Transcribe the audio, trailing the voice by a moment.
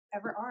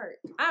ever ARC.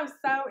 I'm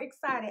so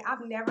excited.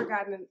 I've never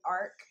gotten an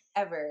ARC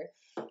ever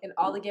in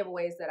all the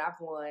giveaways that I've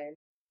won.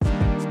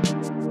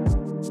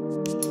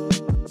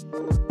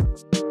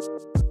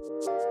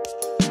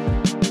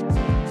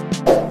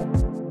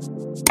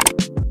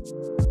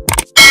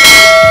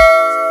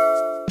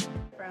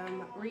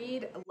 From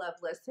Read, Love,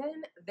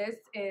 Listen. This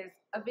is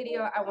a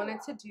video I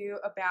wanted to do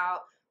about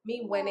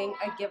me winning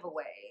a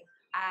giveaway.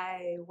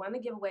 I won a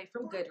giveaway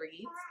from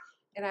Goodreads,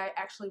 and I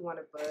actually won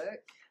a book.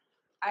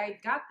 I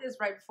got this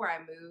right before I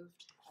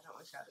moved. I don't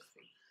want y'all to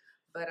see,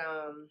 but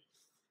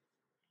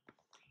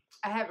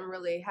I haven't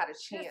really had a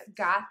chance.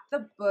 Got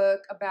the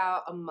book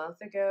about a month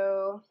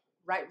ago,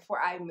 right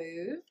before I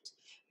moved,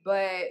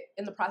 but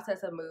in the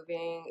process of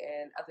moving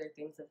and other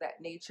things of that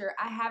nature,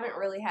 I haven't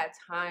really had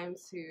time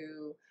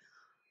to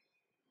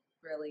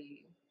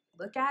really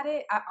look at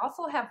it. I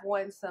also have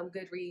won some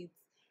Goodreads,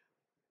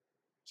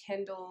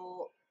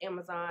 Kindle,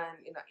 Amazon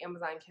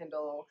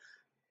Kindle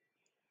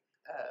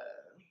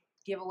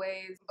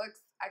giveaways.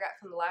 Books I got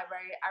from the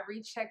library. I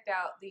rechecked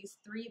out these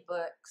 3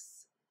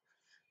 books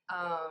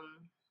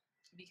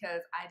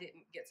because I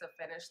didn't get to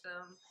finish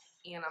them,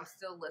 and I'm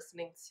still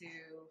listening to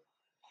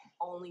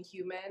Only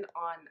Human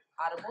on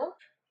Audible.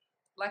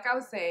 Like I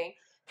was saying,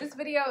 this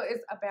video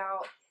is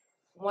about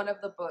one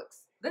of the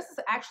books. This is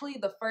actually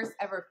the first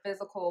ever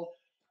physical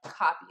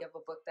copy of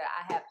a book that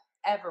I have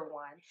ever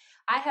won.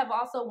 I have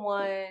also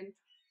won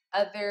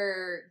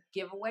other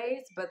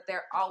giveaways, but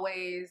they're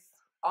always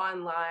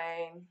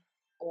online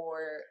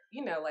or,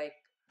 you know, like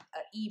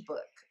an ebook,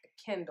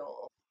 a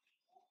Kindle.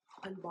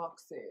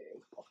 Unboxing.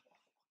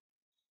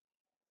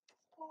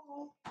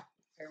 Or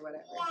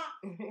whatever.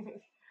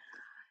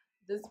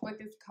 This book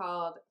is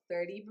called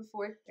 30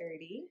 Before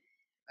 30,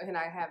 and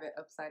I have it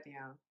upside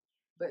down.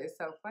 But it's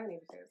so funny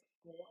because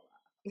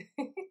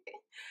voila.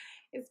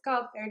 It's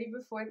called 30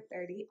 Before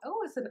 30.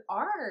 Oh, it's an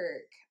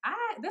ARC.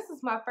 This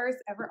is my first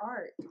ever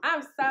ARC.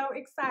 I'm so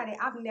excited.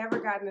 I've never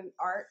gotten an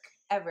ARC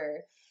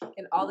ever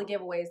in all the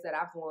giveaways that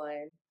I've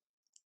won.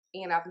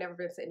 And I've never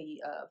been to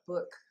any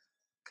book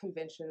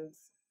conventions.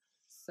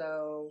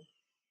 So,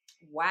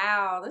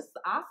 wow, this is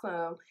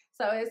awesome.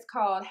 So it's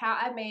called How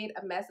I Made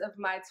a Mess of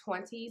My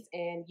 20s,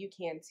 and You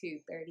Can Too,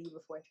 30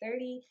 Before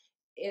 30.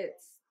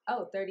 It's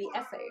 30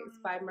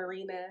 Essays by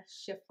Marina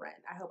Schifrin.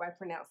 I hope I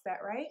pronounced that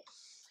right.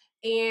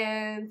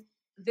 And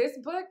this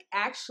book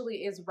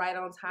actually is right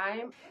on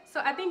time.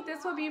 So I think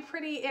this will be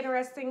pretty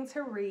interesting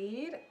to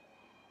read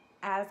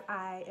as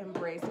I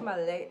embrace my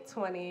late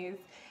 20s,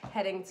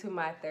 heading to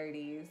my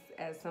 30s,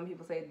 as some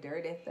people say,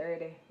 dirty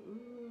 30.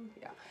 Ooh,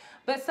 yeah.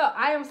 But so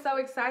I am so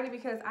excited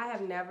because I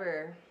have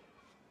never,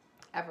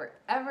 ever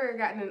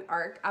gotten an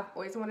ARC. I've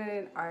always wanted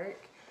an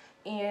ARC.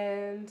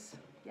 And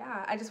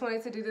yeah, I just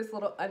wanted to do this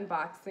little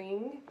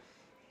unboxing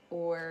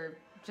or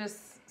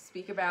just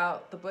speak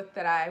about the book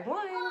that I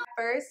won.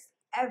 First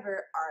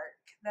ever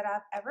ARC that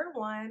I've ever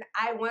won.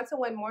 I want to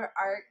win more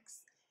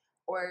ARCs,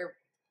 or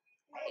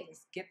hey,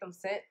 just get them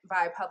sent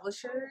by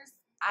publishers.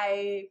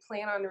 I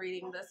plan on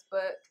reading this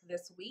book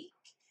this week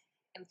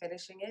and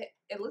finishing it.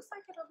 It looks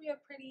like it'll be a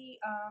pretty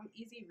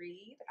easy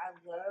read. I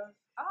love,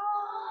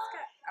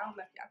 I don't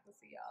know if y'all can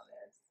see all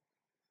this.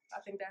 I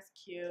think that's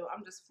cute.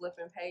 I'm just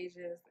flipping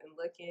pages and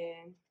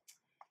looking,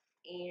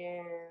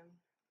 and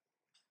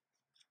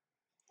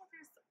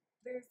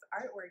there's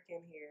artwork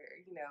in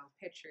here, you know,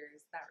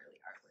 pictures, not really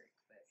artwork,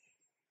 but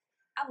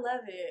I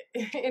love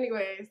it.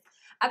 Anyways,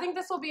 I think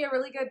this will be a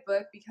really good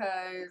book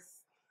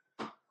because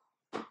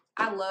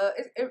I love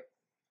it. It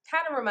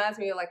kind of reminds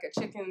me of like a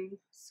Chicken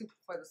Soup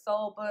for the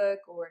Soul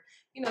book, or,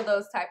 you know,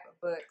 those type of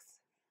books.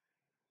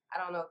 I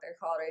don't know what they're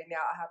called right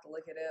now. I'll have to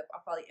look it up.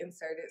 I'll probably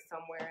insert it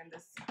somewhere in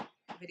this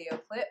video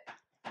clip.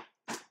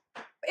 But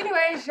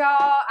anyways,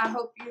 y'all, I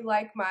hope you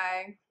like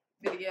my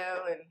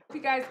video, and if you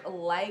guys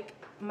like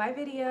my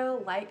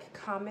video, like,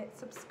 comment,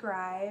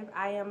 subscribe.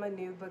 I am a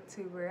new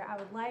booktuber. I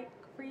would like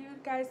for you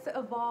guys to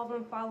evolve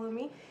and follow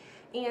me,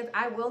 and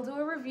I will do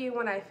a review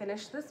when I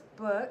finish this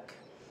book.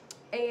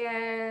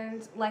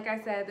 And like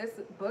I said,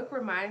 this book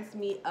reminds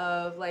me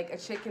of like a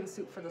Chicken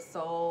Soup for the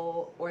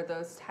Soul or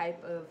those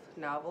type of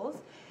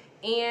novels,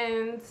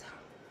 and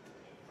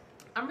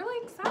I'm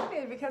really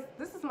excited because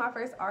this is my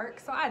first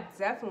ARC, so I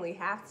definitely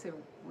have to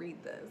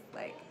read this.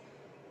 Like,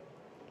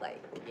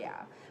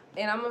 yeah.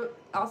 And I'm gonna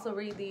also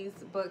read these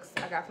books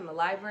I got from the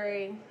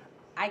library.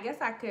 I guess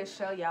I could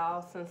show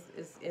y'all since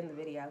it's in the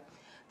video.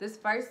 This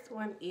first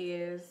one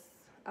is,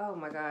 oh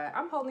my God,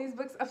 I'm holding these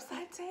books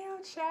upside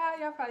down,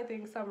 child. Y'all probably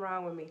think something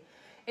wrong with me.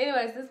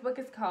 Anyways, this book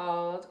is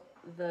called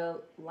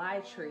The Lie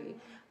Tree.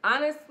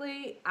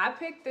 Honestly, I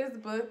picked this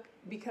book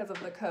because of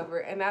the cover,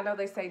 and I know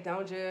they say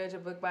don't judge a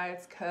book by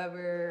its cover,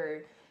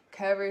 or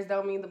covers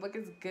don't mean the book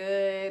is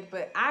good,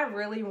 but I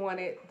really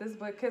wanted this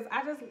book because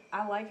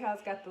I like how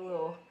it's got the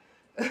little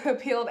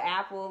peeled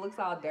apple. It looks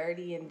all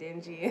dirty and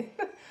dingy.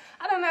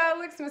 I don't know, it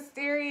looks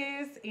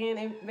mysterious, and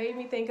it made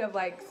me think of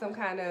like some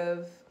kind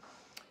of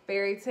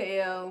fairy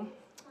tale.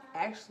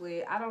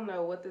 Actually, I don't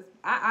know what this,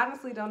 I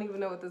honestly don't even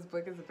know what this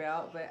book is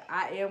about, but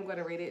I am going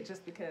to read it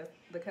just because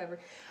the cover.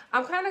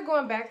 I'm kind of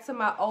going back to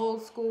my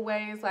old school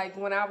ways, like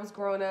when I was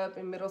growing up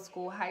in middle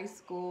school, high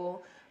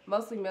school,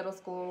 mostly middle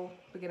school,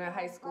 beginning of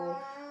high school,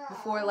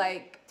 before,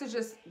 like, to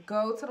just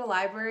go to the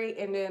library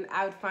and then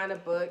I would find a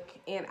book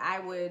and I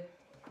would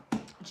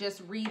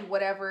just read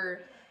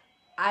whatever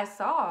I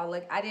saw.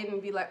 Like, I didn't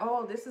be like,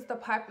 oh, this is the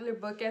popular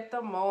book at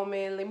the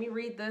moment, let me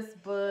read this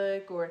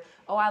book, or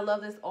oh, I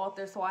love this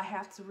author, so I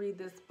have to read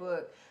this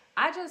book.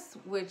 I just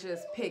would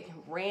just pick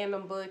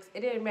random books.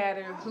 It didn't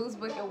matter whose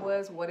book it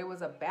was, what it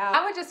was about.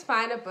 I would just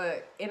find a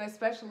book, and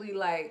especially,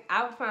 like,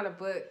 I would find a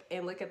book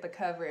and look at the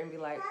cover and be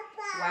like,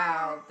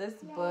 wow,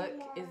 this book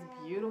is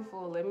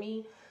beautiful. Let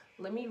me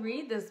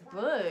read this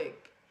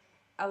book.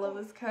 I love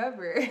this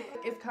cover.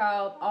 It's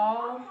called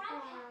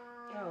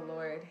Oh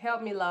Lord,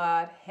 help me,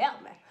 Lord,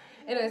 help me.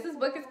 Anyways, this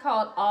book is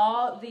called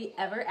All the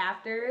Ever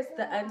Afters,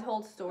 The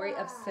Untold Story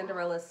of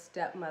Cinderella's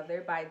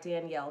Stepmother by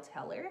Danielle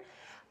Teller.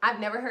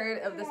 I've never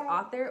heard of this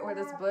author or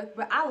this book,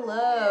 but I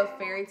love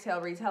fairy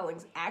tale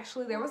retellings.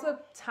 Actually, there was a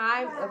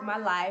time of my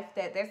life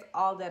that that's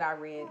all that I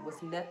read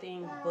was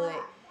nothing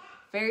but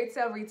fairy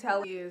tale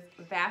retelling. Is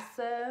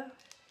Vasa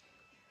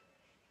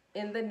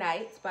in the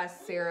Night by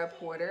Sarah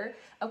Porter.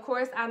 Of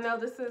course, I know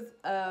this is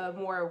a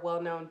more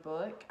well-known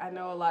book. I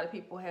know a lot of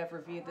people have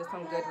reviewed this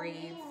on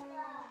Goodreads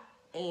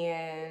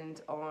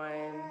and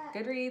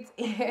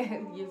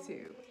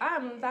YouTube.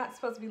 I'm not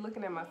supposed to be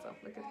looking at myself.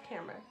 Look at the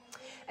camera.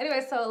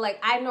 Anyway, so like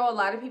I know a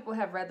lot of people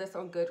have read this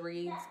on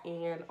Goodreads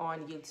and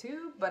on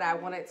YouTube, but I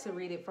wanted to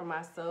read it for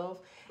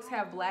myself. Just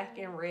have black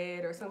and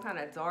red or some kind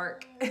of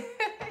dark.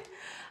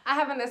 I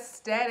have an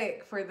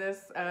aesthetic for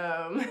this.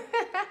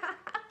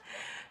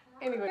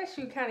 Anyway, I guess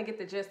you kind of get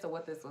the gist of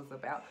what this was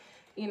about.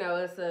 You know,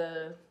 it's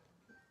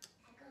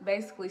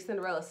basically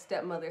Cinderella's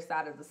stepmother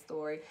side of the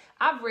story.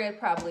 I've read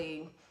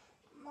probably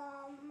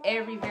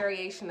every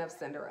variation of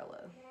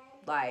Cinderella.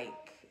 Like,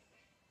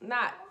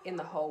 not in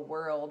the whole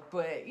world,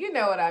 but you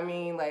know what I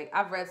mean. Like,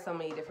 I've read so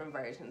many different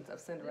versions of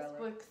Cinderella.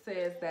 This book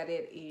says that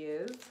it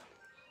is,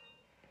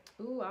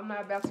 ooh, I'm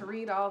not about to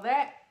read all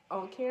that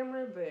on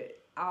camera, but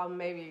I'll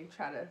maybe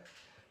try to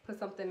put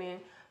something in.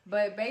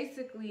 But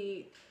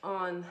basically,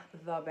 on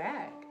the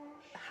back,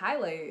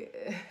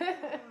 highlighted,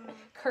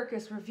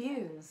 Kirkus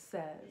Reviews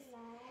says,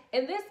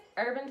 in this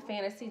urban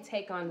fantasy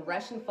take on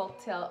Russian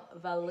folktale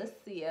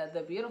Valicia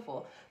the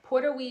Beautiful,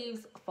 Porter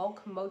weaves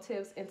folk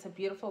motives into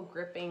beautiful,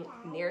 gripping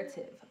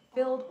narrative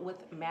filled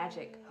with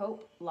magic,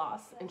 hope,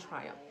 loss, and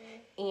triumph.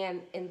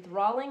 An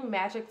enthralling,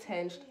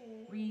 magic-tinged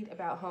read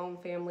about home,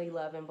 family,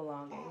 love, and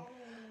belonging.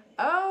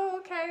 Oh,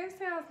 okay, it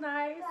sounds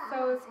nice.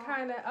 So it's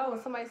kind of, oh,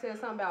 somebody said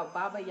something about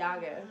Baba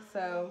Yaga.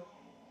 So,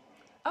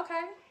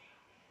 okay.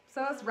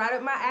 So it's right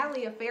up my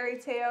alley, a fairy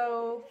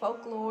tale,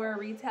 folklore,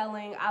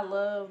 retelling. I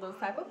love those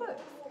type of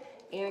books.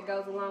 And it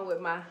goes along with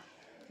my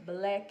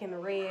black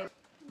and red.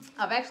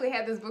 I've actually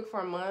had this book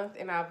for a month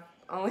and I'm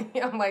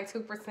like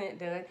 2%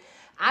 done.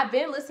 I've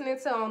been listening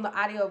to on the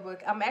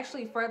audiobook. I'm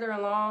actually further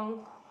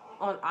along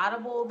on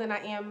Audible than I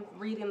am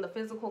reading the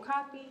physical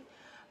copy.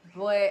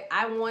 But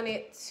I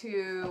wanted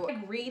to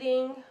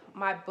reading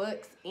my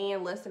books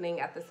and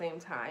listening at the same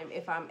time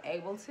if I'm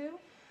able to.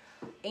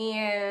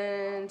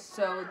 And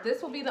so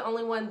this will be the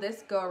only one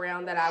this go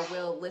around that I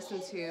will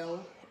listen to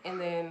and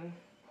then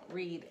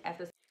read at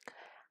the.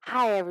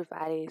 Hi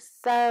everybody.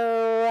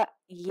 So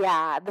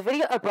yeah, the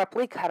video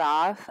abruptly cut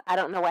off. I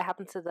don't know what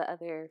happened to the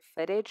other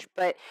footage,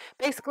 but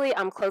basically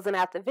I'm closing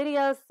out the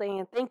video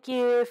saying thank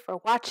you for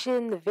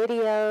watching the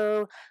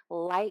video.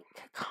 Like,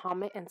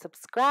 comment, and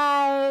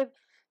subscribe.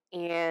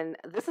 And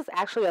this is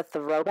actually a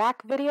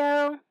throwback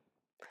video,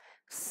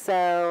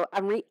 so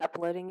I'm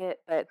re-uploading it,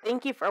 but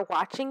thank you for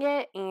watching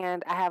it,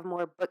 and I have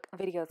more book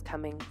videos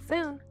coming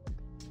soon.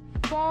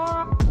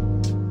 Bye.